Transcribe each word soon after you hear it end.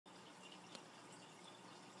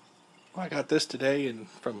Well, I got this today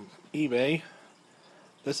from eBay.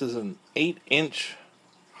 This is an 8-inch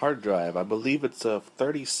hard drive. I believe it's a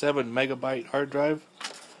 37 megabyte hard drive.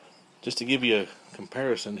 Just to give you a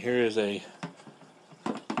comparison, here is a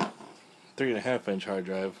 3.5-inch hard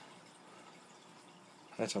drive.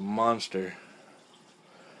 That's a monster.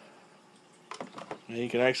 And you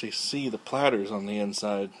can actually see the platters on the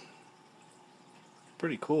inside.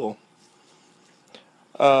 Pretty cool.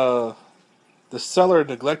 The seller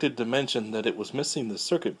neglected to mention that it was missing the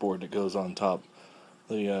circuit board that goes on top,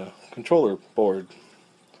 the controller board.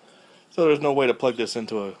 So there's no way to plug this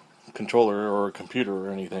into a controller or a computer or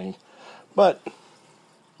anything, but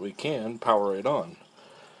we can power it on.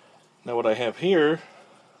 Now what I have here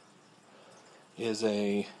is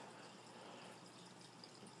a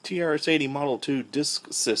TRS-80 Model 2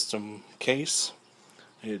 disk system case.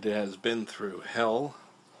 It has been through hell.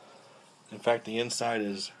 In fact, the inside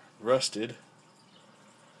is rusted.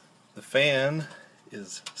 The fan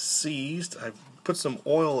is seized. I've put some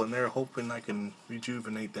oil in there hoping I can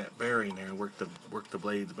rejuvenate that bearing there, work the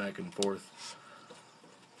blades back and forth.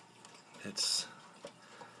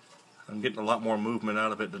 I'm getting a lot more movement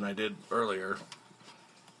out of it than I did earlier.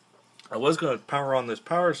 I was going to power on this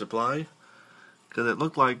power supply because it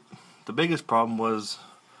looked like the biggest problem was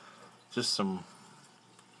just some,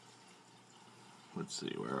 let's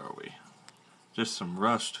see, where are we? Just some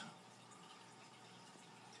rust.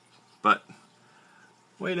 But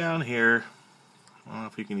way down here, I don't know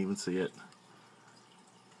if you can even see it.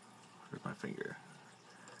 Where's my finger?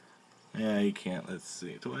 Yeah, you can't. Let's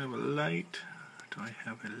see. Do I have a light? Do I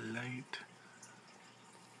have a light?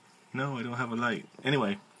 No, I don't have a light.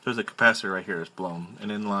 Anyway, there's a capacitor right here that's blown. An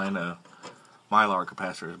inline Mylar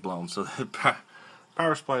capacitor is blown, so the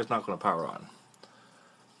power supply is not going to power on.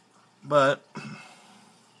 But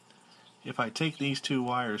if I take these two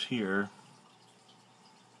wires here,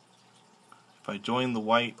 if I join the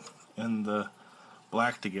white and the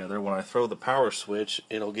black together, when I throw the power switch,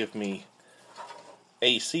 it'll give me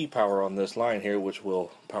AC power on this line here, which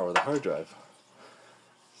will power the hard drive.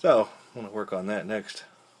 So, I'm going to work on that next.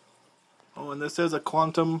 Oh, and this is a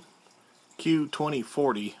Quantum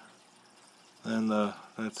Q2040, and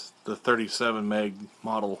that's the 37 meg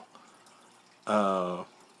model. The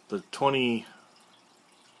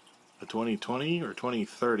 2020 or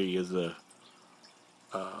 2030 is the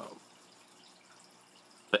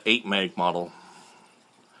 8 meg model.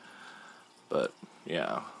 But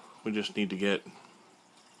yeah, we just need to get,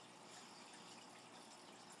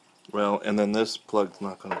 well, and then this plug's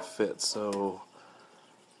not going to fit, so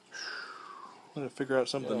I'm going to figure out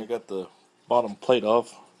something. Yeah. I got the bottom plate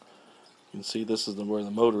off. You can see this is where the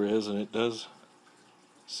motor is, and it does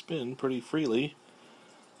spin pretty freely.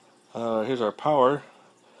 Here's our power.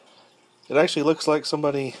 It actually looks like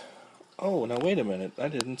somebody, oh, now wait a minute, I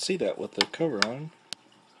didn't see that with the cover on.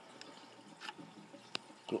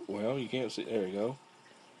 Well, you can't see, there you go.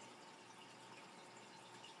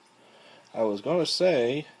 I was going to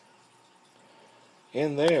say,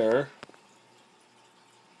 in there,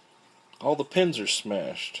 all the pins are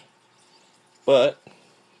smashed. But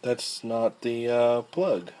that's not the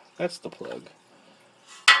plug. That's the plug.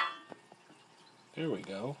 There we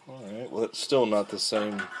go. Alright, well it's still not the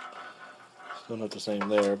same. Still not the same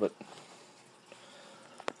there, but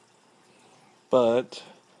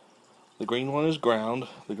the green one is ground.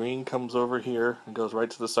 The green comes over here and goes right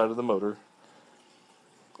to the side of the motor.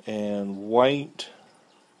 And white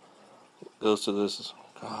goes to this.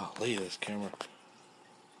 Golly, this camera.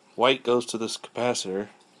 White goes to this capacitor.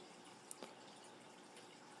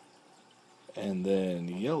 And then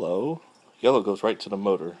yellow goes right to the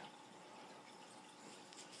motor.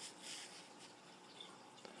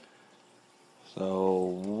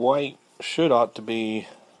 So white ought to be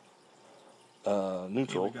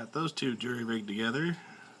neutral. Okay, we got those two jury-rigged together.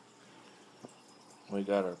 We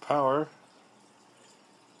got our power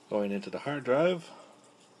going into the hard drive.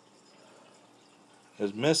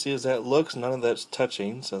 As messy as that looks, none of that's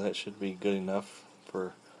touching, so that should be good enough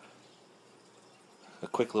for a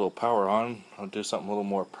quick little power on. I'll do something a little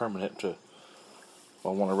more permanent if I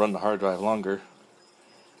want to run the hard drive longer.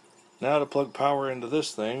 Now to plug power into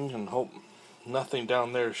this thing and hope nothing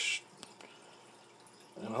down there is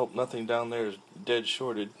dead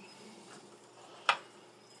shorted.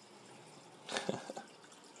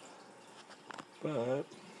 But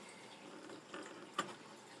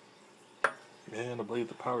and I believe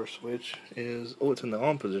the power switch is, oh, it's in the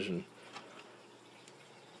on position.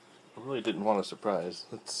 I really didn't want a surprise.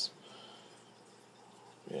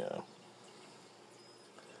 Yeah.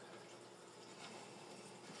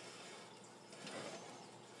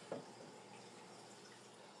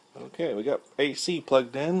 Okay, we got AC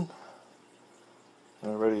plugged in.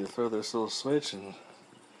 I'm ready to throw this little switch and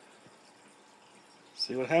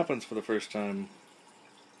see what happens for the first time.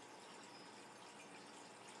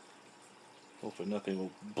 Hopefully nothing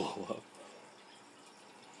will blow up.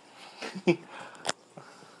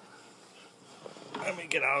 Let me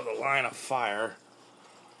get out of the line of fire.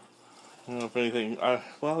 I don't know if anything...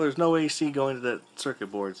 well, there's no AC going to that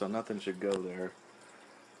circuit board, so nothing should go there.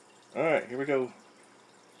 Alright, here we go.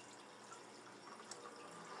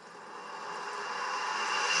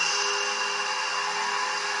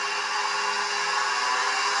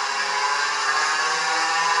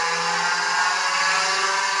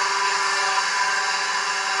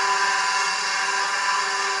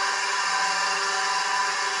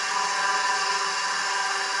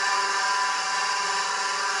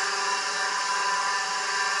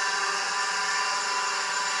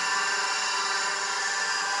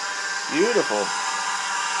 Beautiful.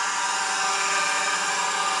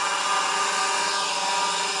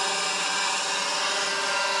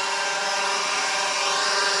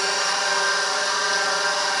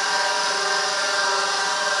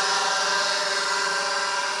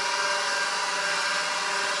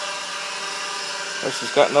 This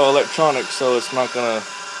has got no electronics, so it's not gonna,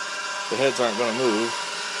 the heads aren't gonna move.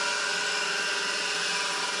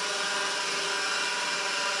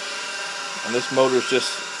 And this motor's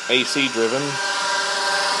just AC driven.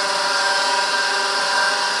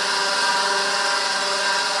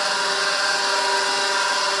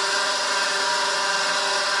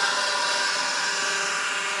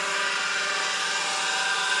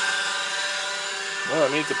 Well,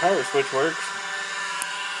 it means the power switch works.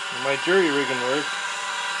 And my jury rigging works.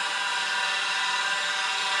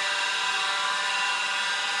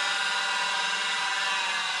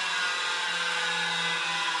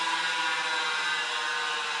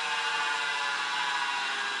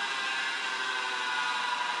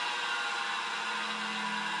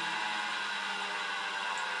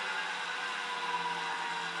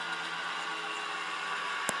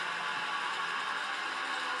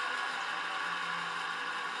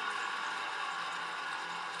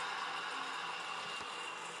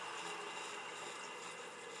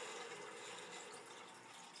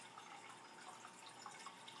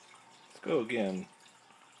 Let's go again.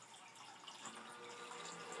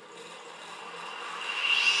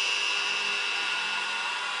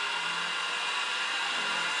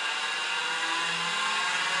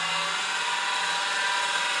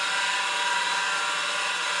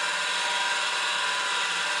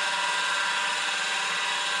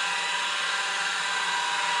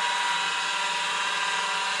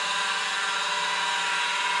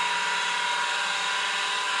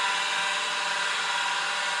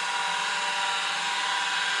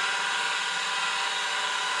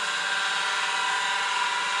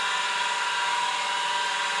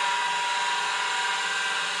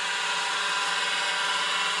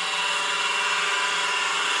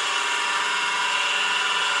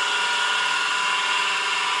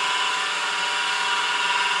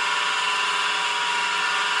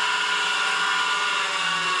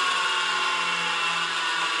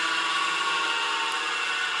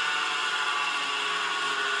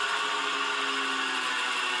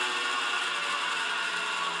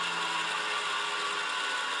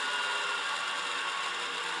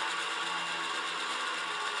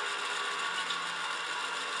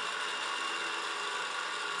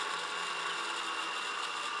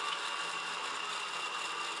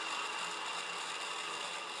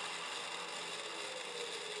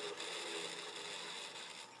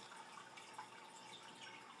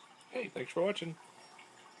 Hey, thanks for watching.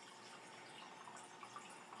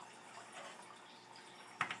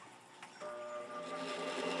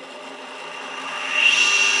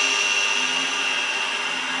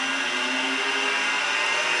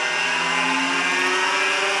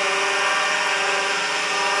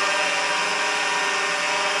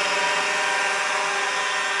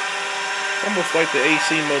 It's almost like the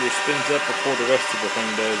AC motor spins up before the rest of the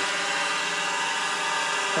thing does.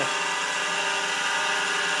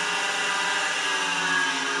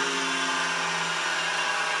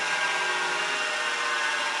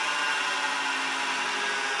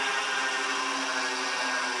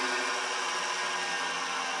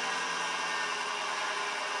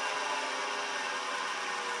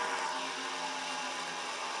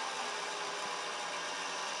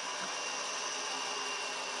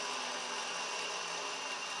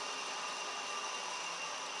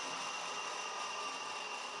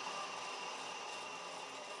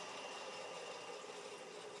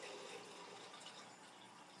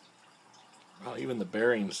 Oh, even the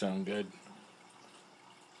bearings sound good.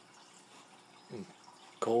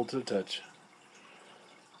 Cold to the touch.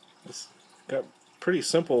 It's got pretty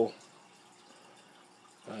simple.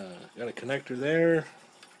 Got a connector there.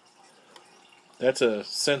 That's a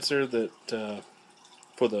sensor that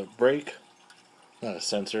for the brake. Not a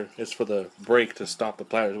sensor. It's for the brake to stop the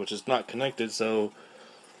platters, which is not connected. So,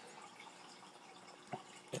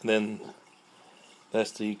 and then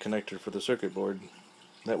that's the connector for the circuit board.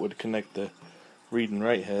 That would connect the read and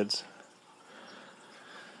write heads.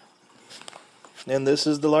 And this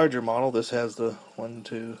is the larger model. This has the 1,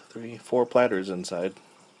 2, 3, 4 platters inside.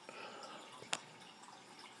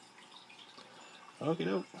 Okie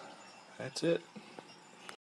doke. That's it.